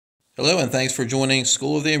Hello and thanks for joining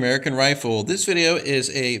School of the American Rifle. This video is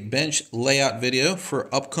a bench layout video for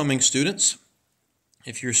upcoming students.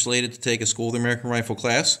 If you're slated to take a School of the American Rifle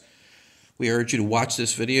class, we urge you to watch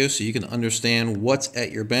this video so you can understand what's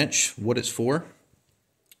at your bench, what it's for.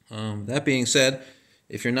 That being said,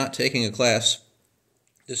 if you're not taking a class,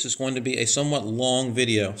 this is going to be a somewhat long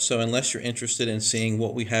video, so unless you're interested in seeing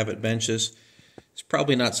what we have at benches, it's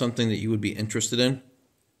probably not something that you would be interested in.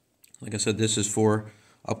 Like I said, this is for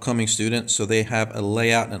upcoming students, so they have a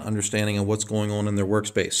layout and understanding of what's going on in their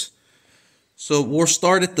workspace. So we'll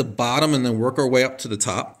start at the bottom and then work our way up to the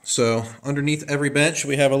top. So underneath every bench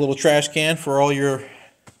we have a little trash can for all your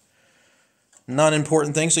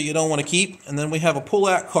non-important things that you don't want to keep, and then we have a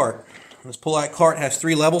pull-out cart. This pull-out cart has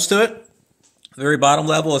 3 levels to it. The very bottom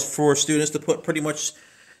level is for students to put pretty much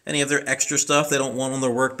any of their extra stuff they don't want on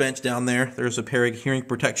their workbench down there. There's a pair of hearing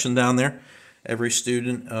protection down there. Every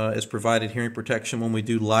student is provided hearing protection when we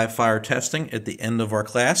do live fire testing at the end of our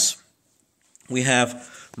class. We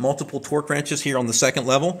have multiple torque wrenches here on the second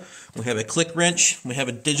level. We have a click wrench, we have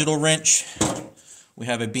a digital wrench, we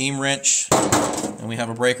have a beam wrench, and we have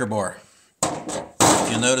a breaker bar.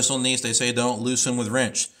 If you'll notice on these, they say don't loosen with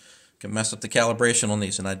wrench. Can mess up the calibration on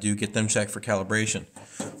these, and I do get them checked for calibration.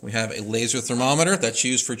 We have a laser thermometer that's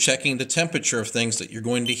used for checking the temperature of things that you're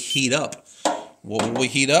going to heat up. What will we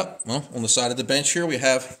heat up? Well, on the side of the bench here we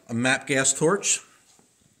have a MAP gas torch,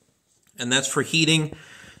 and that's for heating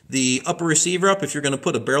the upper receiver up. If you're going to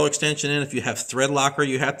put a barrel extension in, if you have thread locker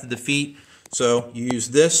you have to defeat, so you use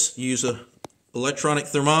this, you use a electronic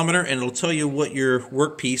thermometer, and it'll tell you what your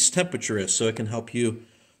workpiece temperature is, so it can help you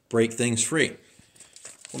break things free.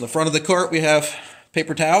 On the front of the cart we have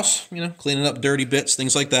paper towels, cleaning up dirty bits,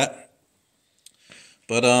 things like that.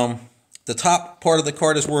 But the top part of the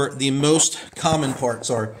cart is where the most common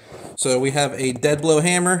parts are. So we have a dead blow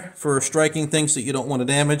hammer for striking things that you don't want to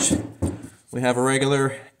damage. We have a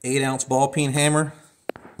regular 8-ounce ball peen hammer,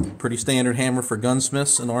 pretty standard hammer for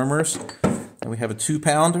gunsmiths and armorers. And we have a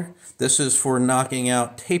 2-pounder. This is for knocking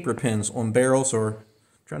out taper pins on barrels or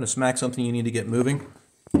trying to smack something you need to get moving.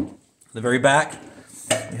 The very back,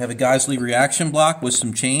 we have a Geisley reaction block with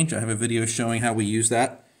some change. I have a video showing how we use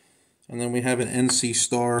that. And then we have an NC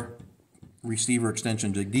Star receiver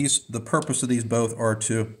extension jig. The purpose of these both are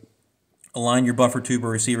to align your buffer tube or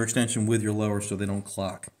receiver extension with your lower so they don't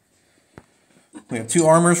clock. We have 2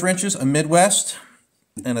 armorer's wrenches, a Midwest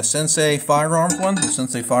and a Sensei Firearms one. The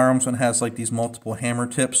Sensei Firearms one has like these multiple hammer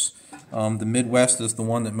tips. The Midwest is the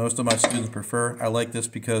one that most of my students prefer. I like this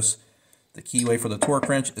because the keyway for the torque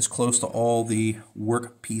wrench is close to all the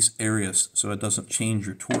workpiece areas, so it doesn't change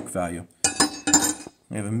your torque value.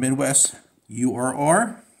 We have a Midwest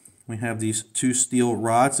URR. We have these 2 steel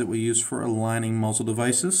rods that we use for aligning muzzle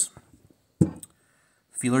devices.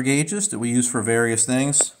 Feeler gauges that we use for various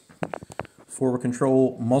things. Forward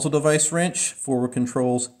control muzzle device wrench, forward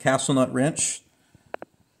controls castle nut wrench.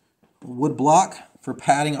 Wood block for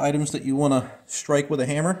padding items that you want to strike with a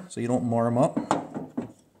hammer so you don't mar them up.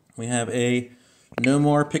 We have a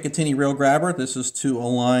Nomar Picatinny rail grabber. This is to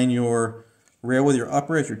align your rail with your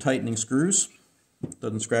upper as you're tightening screws.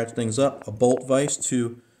 Doesn't scratch things up. A bolt vise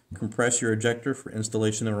to compress your ejector for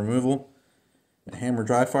installation and removal. A hammer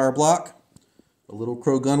dry fire block. A Little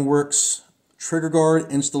Crow Gunworks trigger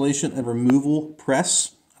guard installation and removal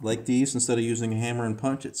press. I like these. Instead of using a hammer and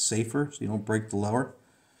punch, it's safer so you don't break the lower.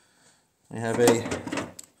 I have a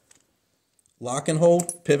lock and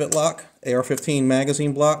hold pivot lock AR-15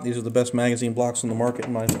 magazine block. These are the best magazine blocks on the market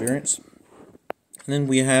in my experience. And then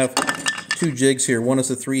we have 2 jigs here. One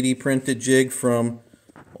is a 3D printed jig from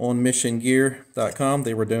onmissiongear.com.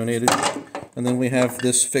 They were donated. And then we have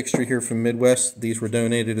this fixture here from Midwest. These were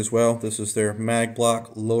donated as well. This is their mag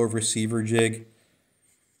block lower receiver jig.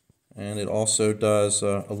 And it also does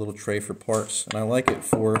a little tray for parts. And I like it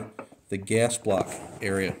for the gas block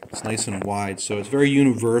area. It's nice and wide, so it's very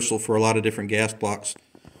universal for a lot of different gas blocks,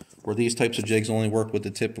 where these types of jigs only work with the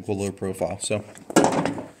typical low profile. So,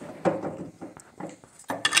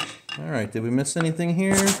 alright, did we miss anything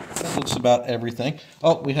here? That looks about everything.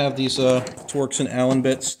 Oh, we have these Torx and Allen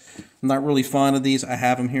bits. I'm not really fond of these. I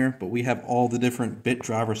have them here, but we have all the different bit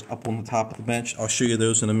drivers up on the top of the bench. I'll show you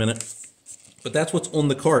those in a minute. But that's what's on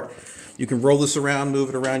the cart. You can roll this around, move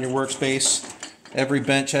it around your workspace. Every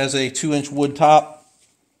bench has a 2-inch wood top.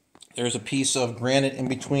 There's a piece of granite in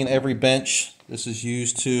between every bench. This is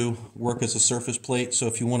used to work as a surface plate. So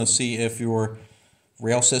if you want to see if your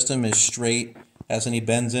rail system is straight, has any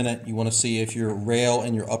bends in it, you want to see if your rail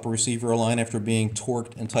and your upper receiver align after being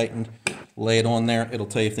torqued and tightened, lay it on there. It'll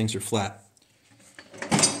tell you if things are flat.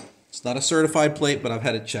 It's not a certified plate, but I've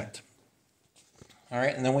had it checked. All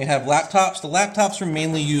right, and then we have laptops. The laptops are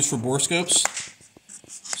mainly used for borescopes.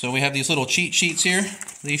 So we have these little cheat sheets here.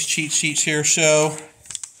 These cheat sheets here show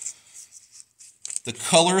the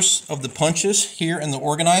colors of the punches here in the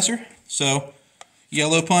organizer. So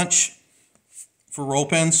yellow punch for roll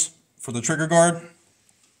pins for the trigger guard,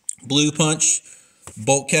 blue punch,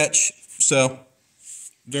 bolt catch. So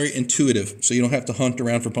very intuitive, so you don't have to hunt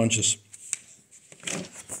around for punches.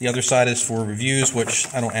 The other side is for reviews, which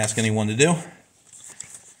I don't ask anyone to do.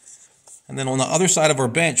 And then on the other side of our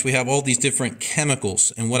bench, we have all these different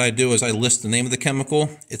chemicals. And what I do is I list the name of the chemical,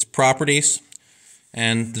 its properties,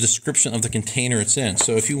 and the description of the container it's in.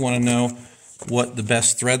 So if you want to know what the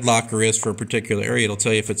best thread locker is for a particular area, it'll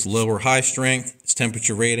tell you if it's low or high strength, its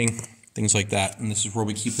temperature rating, things like that. And this is where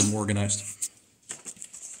we keep them organized.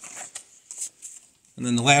 And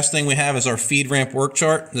then the last thing we have is our feed ramp work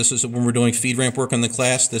chart. This is when we're doing feed ramp work on the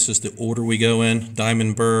class. This is the order we go in: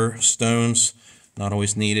 diamond burr, stones, not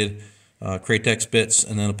always needed, Cratex bits,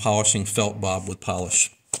 and then a polishing felt bob with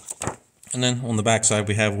polish. And then on the back side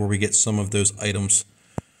we have where we get some of those items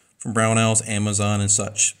from Brownells, Amazon, and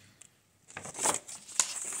such.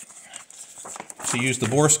 To use the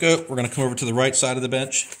borescope, we're going to come over to the right side of the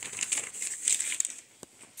bench.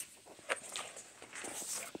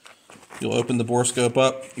 You'll open the borescope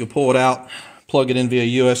up, you'll pull it out, plug it in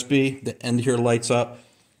via USB. The end here lights up.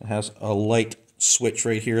 It has a light switch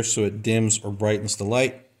right here so it dims or brightens the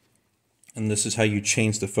light. And this is how you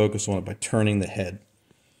change the focus on it, by turning the head.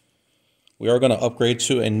 We are going to upgrade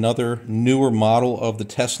to another newer model of the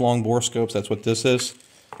test-long borescopes. That's what this is.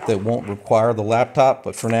 That won't require the laptop,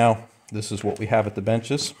 but for now, this is what we have at the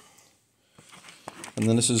benches. And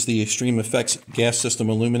then this is the Extreme Effects gas system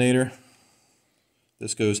illuminator.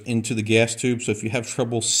 This goes into the gas tube, so if you have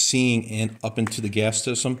trouble seeing in up into the gas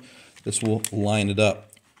system, this will line it up.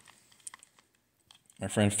 My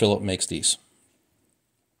friend Philip makes these.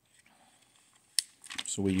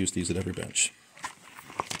 So we use these at every bench.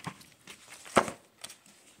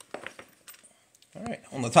 Alright,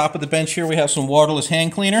 on the top of the bench here we have some waterless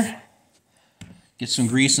hand cleaner. Get some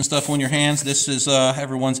grease and stuff on your hands. This is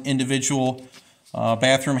everyone's individual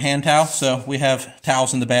bathroom hand towel. So we have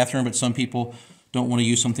towels in the bathroom, but some people don't want to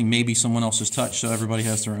use something maybe someone else has touched, so everybody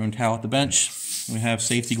has their own towel at the bench. We have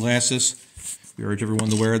safety glasses. We urge everyone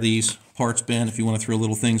to wear these. Parts bin if you want to throw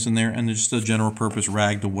little things in there, and just a general purpose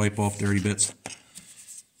rag to wipe off dirty bits.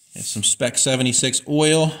 There's some Spec 76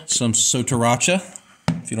 oil, some Sotaracha.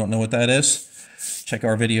 If you don't know what that is, check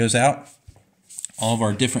our videos out. All of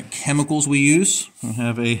our different chemicals we use. We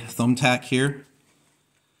have a thumbtack here.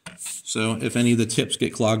 So if any of the tips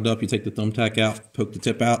get clogged up, you take the thumbtack out, poke the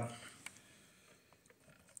tip out.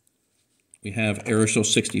 We have Aerosol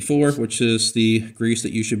 64, which is the grease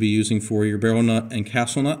that you should be using for your barrel nut and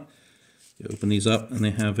castle nut. You open these up and they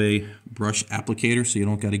have a brush applicator, so you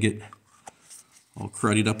don't got to get all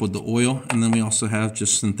cruddied up with the oil. And then we also have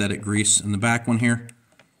just synthetic grease in the back one here.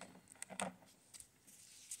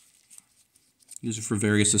 Use it for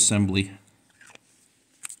various assembly.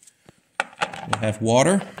 We have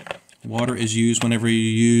water. Water is used whenever you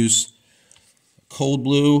use cold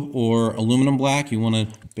blue or aluminum black. You want to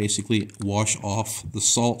basically wash off the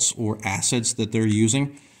salts or acids that they're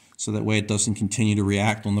using, so that way it doesn't continue to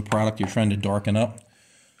react on the product you're trying to darken up.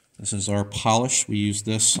 This is our polish. We use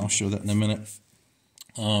this. I'll show that in a minute.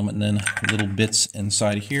 And then little bits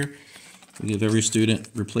inside of here. We give every student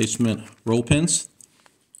replacement roll pins,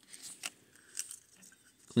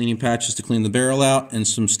 cleaning patches to clean the barrel out, and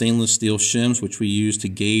some stainless steel shims, which we use to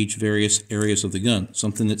gauge various areas of the gun.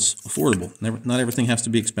 Something that's affordable. Not everything has to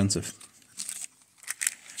be expensive.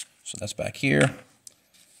 So that's back here.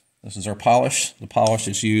 This is our polish. The polish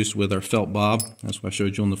is used with our felt bob. That's what I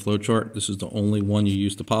showed you on the flow chart. This is the only one you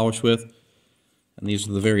use to polish with. And these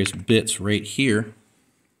are the various bits right here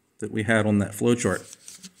that we had on that flow chart.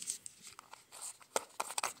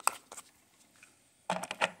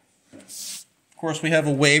 Of course, we have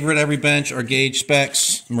a waiver at every bench, our gauge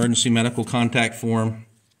specs, emergency medical contact form.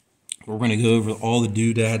 We're going to go over all the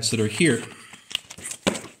doodads that are here.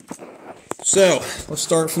 So, let's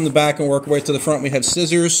start from the back and work our way to the front. We have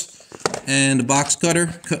scissors and a box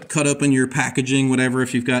cutter. Cut open your packaging, whatever,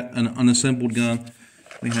 if you've got an unassembled gun.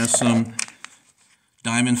 We have some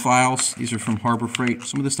diamond files. These are from Harbor Freight.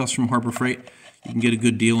 Some of this stuff's from Harbor Freight. You can get a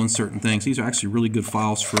good deal on certain things. These are actually really good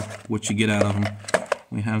files for what you get out of them.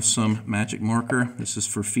 We have some magic marker. This is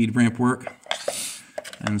for feed ramp work.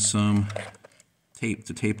 And some tape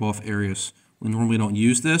to tape off areas. We normally don't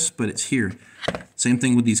use this, but it's here. Same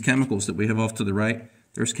thing with these chemicals that we have off to the right.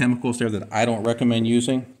 There's chemicals there that I don't recommend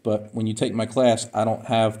using, but when you take my class, I don't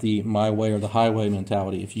have the my way or the highway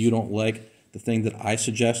mentality. If you don't like the thing that I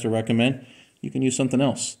suggest or recommend, you can use something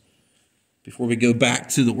else. Before we go back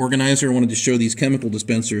to the organizer, I wanted to show these chemical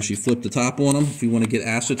dispensers. You flip the top on them if you want to get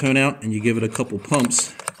acetone out, and you give it a couple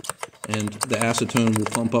pumps, and the acetone will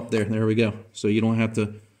pump up there. There we go. So you don't have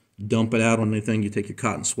to dump it out on anything. You take your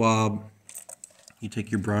cotton swab, you take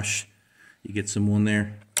your brush, you get some on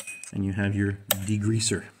there, and you have your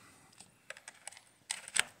degreaser.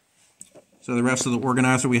 So the rest of the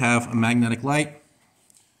organizer, we have a magnetic light.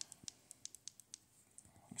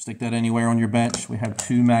 Stick that anywhere on your bench. We have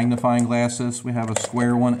 2 magnifying glasses. We have a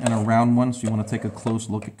square one and a round one, so you want to take a close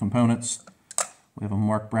look at components. We have a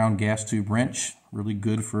Mark Brown gas tube wrench, really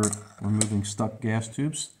good for removing stuck gas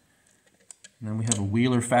tubes. And then we have a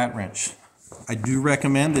Wheeler fat wrench. I do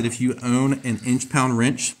recommend that if you own an inch-pound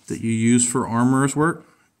wrench that you use for armorer's work,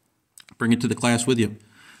 bring it to the class with you.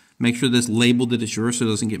 Make sure that's labeled that it's yours so it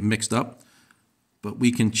doesn't get mixed up. But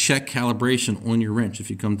we can check calibration on your wrench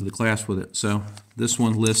if you come to the class with it. So this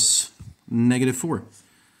one lists -4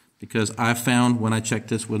 because I found when I checked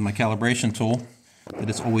this with my calibration tool that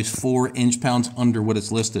it's always 4 inch-pounds under what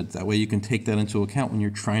it's listed. That way you can take that into account when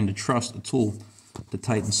you're trying to trust a tool to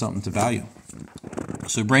tighten something to value.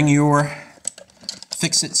 So bring your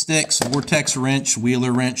fix-it sticks, Vortex wrench,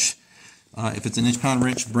 Wheeler wrench. If it's an inch-pound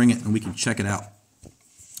wrench, bring it and we can check it out.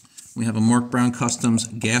 We have a Mark Brown Customs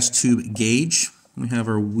gas tube gauge. We have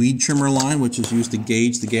our weed trimmer line, which is used to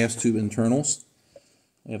gauge the gas tube internals.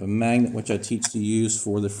 We have a magnet, which I teach to use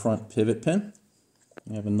for the front pivot pin.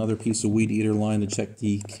 We have another piece of weed eater line to check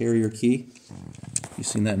the carrier key. You've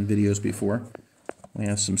seen that in videos before. We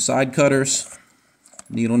have some side cutters,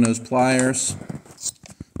 needle nose pliers,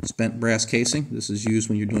 spent brass casing. This is used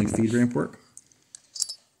when you're doing feed ramp work.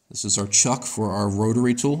 This is our chuck for our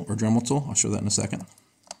rotary tool or Dremel tool. I'll show that in a second.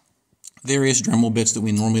 Various Dremel bits that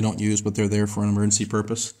we normally don't use, but they're there for an emergency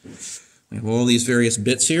purpose. We have all these various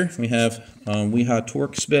bits here. We have Weha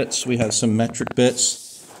Torx bits. We have some metric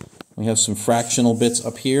bits. We have some fractional bits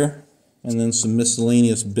up here, and then some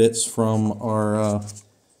miscellaneous bits from our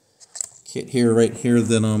kit here, right here,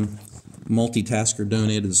 that Multitasker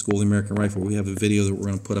donated to the School of the American Rifle. We have a video that we're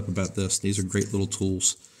going to put up about this. These are great little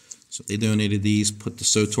tools. So they donated these, put the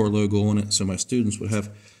SOTAR logo on it, so my students would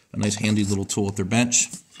have a nice handy little tool at their bench.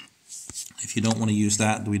 If you don't want to use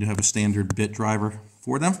that, we do have a standard bit driver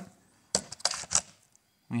for them.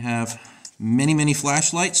 We have many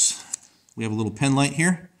flashlights. We have a little pen light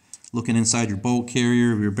here, looking inside your bolt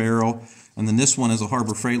carrier, your barrel, and then this one is a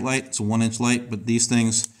Harbor Freight light. It's a 1-inch light, but these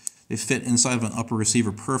things, they fit inside of an upper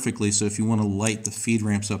receiver perfectly, so if you want to light the feed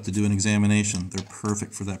ramps up to do an examination, they're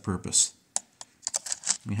perfect for that purpose.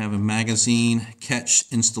 We have a magazine catch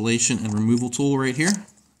installation and removal tool right here.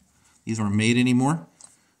 These aren't made anymore,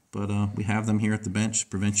 but we have them here at the bench,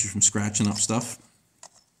 prevent you from scratching up stuff.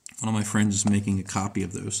 One of my friends is making a copy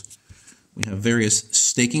of those. We have various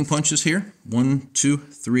staking punches here, 1, 2,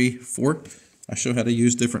 3, 4. I show how to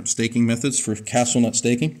use different staking methods for castle nut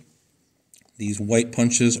staking. These white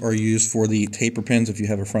punches are used for the taper pins if you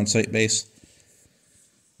have a front sight base.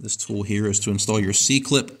 This tool here is to install your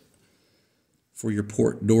C-clip for your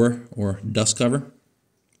port door or dust cover.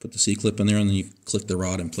 Put the C-clip in there and then you click the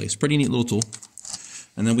rod in place. Pretty neat little tool.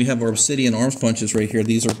 And then we have our Obsidian arms punches right here.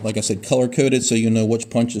 These are, like I said, color-coded so you know which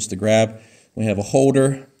punches to grab. We have a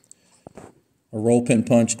holder, a roll pin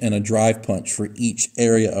punch, and a drive punch for each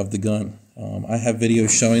area of the gun. I have videos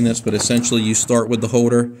showing this, but essentially you start with the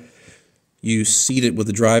holder, you seat it with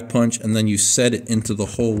the drive punch, and then you set it into the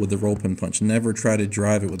hole with the roll pin punch. Never try to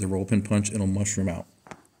drive it with the roll pin punch. It'll mushroom out.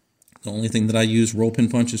 The only thing that I use roll pin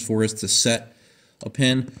punches for is to set a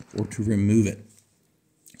pin or to remove it.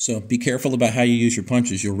 So be careful about how you use your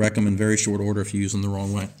punches. You'll wreck them in very short order if you use them the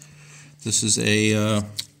wrong way. This is a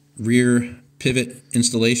rear pivot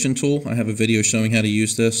installation tool. I have a video showing how to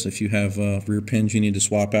use this. If you have rear pins you need to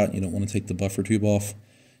swap out and you don't want to take the buffer tube off,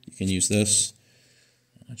 you can use this.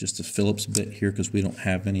 Just a Phillips bit here because we don't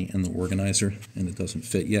have any in the organizer and it doesn't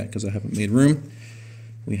fit yet because I haven't made room.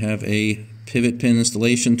 We have a pivot pin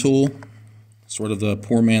installation tool, sort of the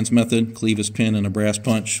poor man's method, clevis pin and a brass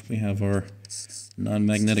punch. We have our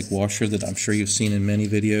non-magnetic washer that I'm sure you've seen in many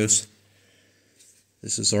videos.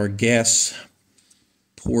 This is our gas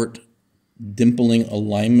port dimpling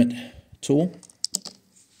alignment tool.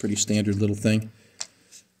 Pretty standard little thing.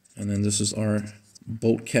 And then this is our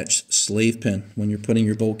bolt catch slave pin. When you're putting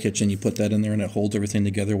your bolt catch in, you put that in there and it holds everything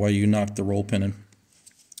together while you knock the roll pin in.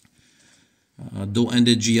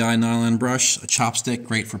 Dual-ended GI nylon brush, a chopstick,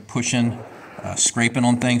 great for pushing, scraping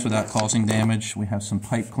on things without causing damage. We have some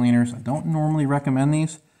pipe cleaners. I don't normally recommend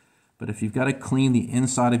these, but if you've got to clean the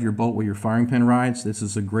inside of your bolt where your firing pin rides, this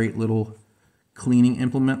is a great little cleaning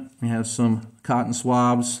implement. We have some cotton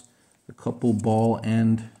swabs, a couple ball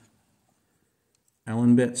end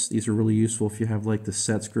Allen bits. These are really useful if you have like the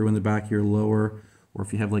set screw in the back of your lower, or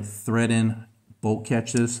if you have like thread-in bolt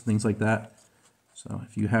catches, things like that. So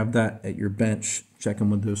if you have that at your bench, check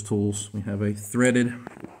them with those tools. We have a threaded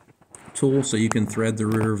tool so you can thread the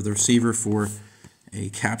rear of the receiver for a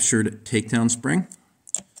captured takedown spring.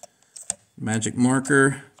 Magic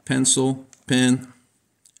marker, pencil, pen,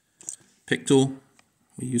 pick tool.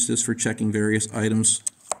 We use this for checking various items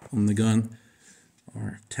on the gun.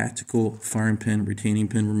 Our tactical firing pin, retaining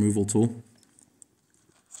pin removal tool.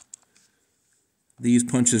 These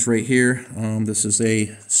punches right here, this is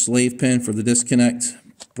a slave pin for the disconnect,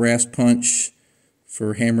 brass punch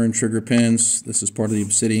for hammer and trigger pins. This is part of the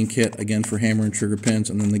Obsidian kit, again for hammer and trigger pins,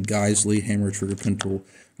 and then the Geisley hammer and trigger pin tool.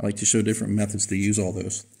 I like to show different methods to use all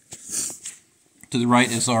those. To the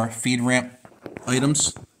right is our feed ramp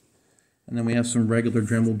items. And then we have some regular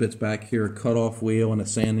Dremel bits back here, a cutoff wheel and a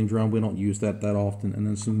sanding drum. We don't use that often. And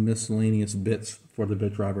then some miscellaneous bits for the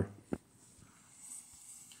bit driver.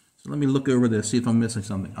 So let me look over this, see if I'm missing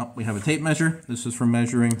something. Oh, we have a tape measure. This is for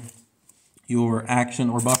measuring your action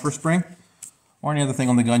or buffer spring, or any other thing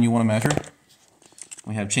on the gun you want to measure.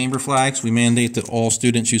 We have chamber flags. We mandate that all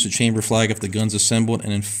students use a chamber flag if the gun's assembled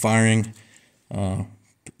and in firing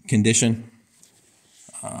condition.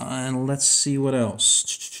 And let's see what else.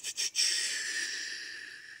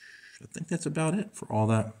 I think that's about it for all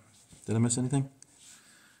that. Did I miss anything?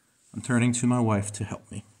 I'm turning to my wife to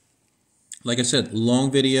help me. Like I said,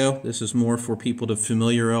 long video. This is more for people to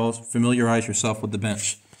familiarize yourself with the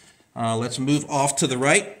bench. Let's move off to the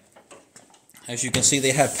right. As you can see,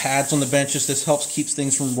 they have pads on the benches. This helps keeps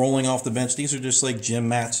things from rolling off the bench. These are just like gym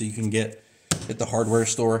mats that you can get at the hardware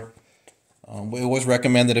store. We always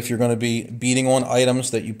recommend that if you're going to be beating on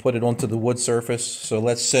items that you put it onto the wood surface. So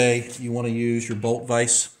let's say you want to use your bolt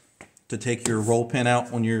vise to take your roll pin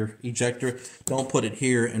out on your ejector. Don't put it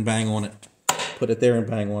here and bang on it. Put it there and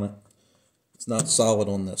bang on it. It's not solid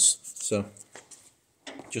on this. So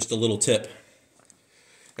just a little tip.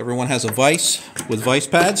 Everyone has a vise with vise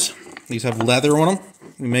pads. These have leather on them.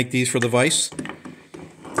 We make these for the vise.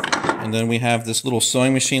 And then we have this little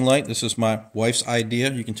sewing machine light. This is my wife's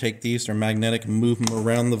idea. You can take these, they're magnetic, and move them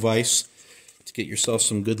around the vise to get yourself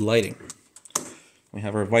some good lighting. We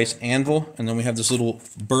have our vise anvil, and then we have this little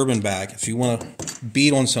bourbon bag. If you want to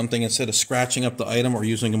beat on something instead of scratching up the item or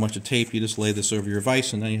using a bunch of tape, you just lay this over your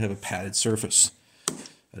vise, and then you have a padded surface.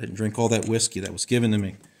 I didn't drink all that whiskey that was given to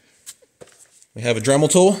me. We have a Dremel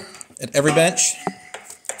tool at every bench.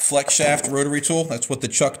 Flex shaft rotary tool, that's what the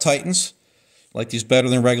chuck tightens. I like these better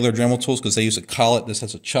than regular Dremel tools because they use a collet. This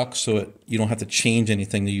has a chuck, so you don't have to change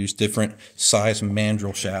anything to use different size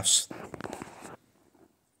mandrel shafts.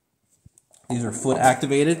 These are foot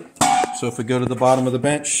activated. So if we go to the bottom of the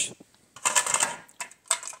bench,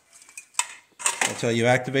 that's how you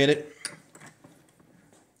activate it.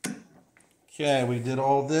 Okay, we did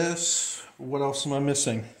all this. What else am I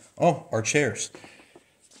missing? Oh, our chairs.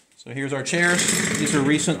 So here's our chairs. These are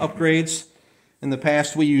recent upgrades. In the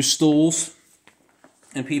past, we used stools.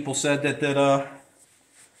 And people said that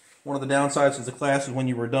one of the downsides of the class is when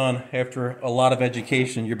you were done, after a lot of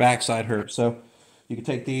education, your backside hurt. So you can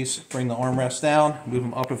take these, bring the armrests down, move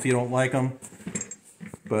them up if you don't like them.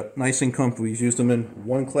 But nice and comfy. We've used them in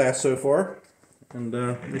one class so far, and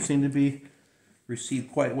they seem to be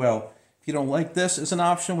received quite well. If you don't like this as an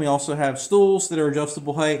option, we also have stools that are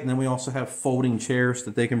adjustable height, and then we also have folding chairs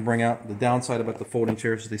that they can bring out. The downside about the folding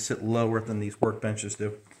chairs is they sit lower than these workbenches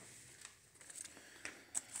do.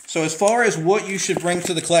 So as far as what you should bring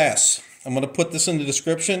to the class, I'm going to put this in the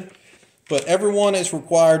description, but everyone is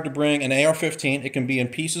required to bring an AR-15. It can be in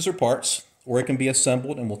pieces or parts, or it can be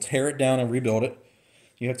assembled, and we'll tear it down and rebuild it.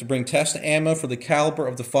 You have to bring test ammo for the caliber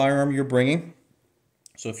of the firearm you're bringing.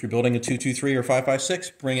 So if you're building a .223 or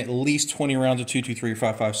 .556, bring at least 20 rounds of .223 or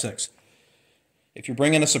 .556. If you're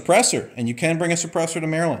bringing a suppressor, and you can bring a suppressor to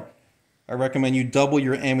Maryland, I recommend you double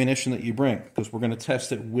your ammunition that you bring, because we're going to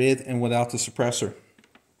test it with and without the suppressor.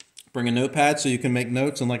 Bring a notepad so you can make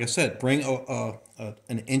notes, and like I said, bring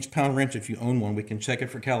an inch-pound wrench if you own one. We can check it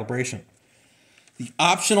for calibration. The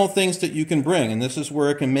optional things that you can bring, and this is where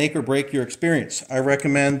it can make or break your experience. I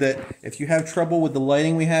recommend that if you have trouble with the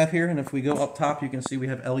lighting we have here, and if we go up top, you can see we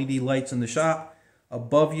have LED lights in the shop.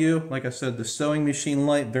 Above you, like I said, the sewing machine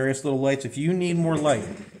light, various little lights. If you need more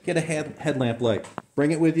light, get a headlamp light.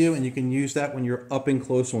 Bring it with you, and you can use that when you're up and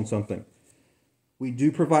close on something. We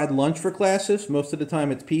do provide lunch for classes. Most of the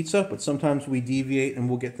time it's pizza, but sometimes we deviate and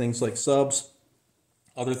we'll get things like subs,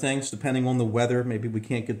 other things, depending on the weather. Maybe we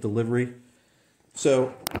can't get delivery.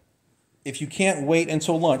 So if you can't wait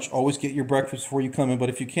until lunch, always get your breakfast before you come in. But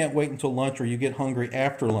if you can't wait until lunch, or you get hungry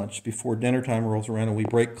after lunch before dinner time rolls around and we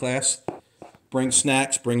break class, bring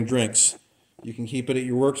snacks, bring drinks. You can keep it at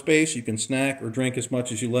your workspace. You can snack or drink as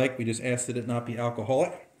much as you like. We just ask that it not be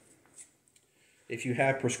alcoholic. If you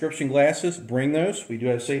have prescription glasses, bring those. We do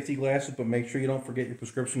have safety glasses, but make sure you don't forget your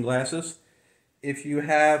prescription glasses. If you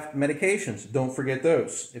have medications, don't forget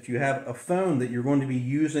those. If you have a phone that you're going to be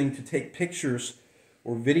using to take pictures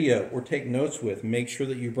or video or take notes with, make sure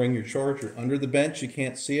that you bring your charger. Under the bench, you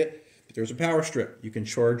can't see it, but there's a power strip. You can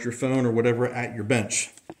charge your phone or whatever at your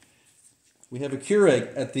bench. We have a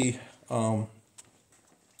Keurig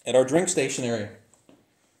at our drink station area.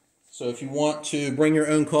 So if you want to bring your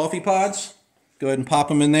own coffee pods, go ahead and pop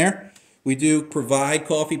them in there. We do provide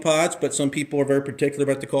coffee pods, but some people are very particular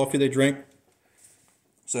about the coffee they drink.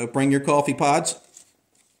 So bring your coffee pods.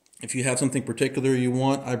 If you have something particular you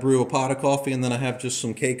want, I brew a pot of coffee and then I have just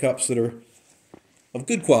some K-cups that are of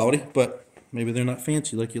good quality, but maybe they're not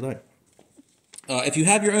fancy like you like. If you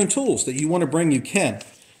have your own tools that you want to bring, you can.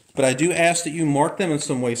 But I do ask that you mark them in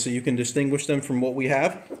some way so you can distinguish them from what we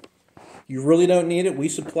have. You really don't need it. We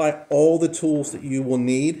supply all the tools that you will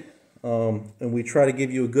need, and we try to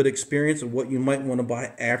give you a good experience of what you might want to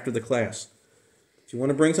buy after the class. If you want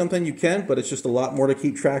to bring something, you can, but it's just a lot more to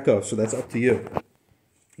keep track of, so that's up to you.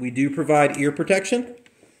 We do provide ear protection,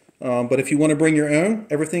 but if you want to bring your own,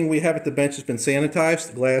 everything we have at the bench has been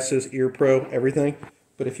sanitized, glasses, ear pro, everything.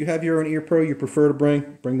 But if you have your own ear pro you prefer to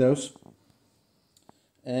bring those.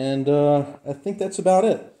 And I think that's about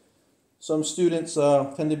it. Some students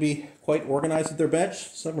tend to be quite organized at their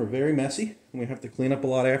bench. Some are very messy, and we have to clean up a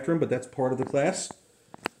lot after them, but that's part of the class.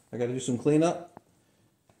 I got to do some cleanup.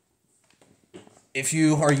 If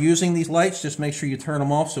you are using these lights, just make sure you turn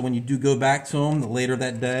them off so when you do go back to them later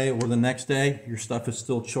that day or the next day, your stuff is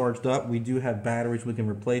still charged up. We do have batteries, we can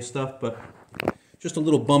replace stuff, but just a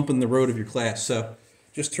little bump in the road of your class. So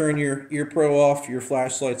just turn your ear pro off, your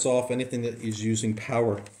flashlights off, anything that is using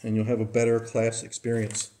power, and you'll have a better class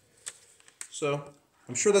experience. So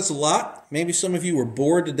I'm sure that's a lot. Maybe some of you were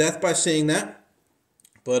bored to death by seeing that,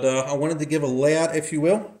 but I wanted to give a layout, if you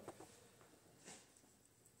will.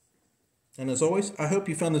 And as always, I hope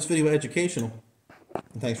you found this video educational,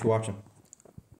 and thanks for watching.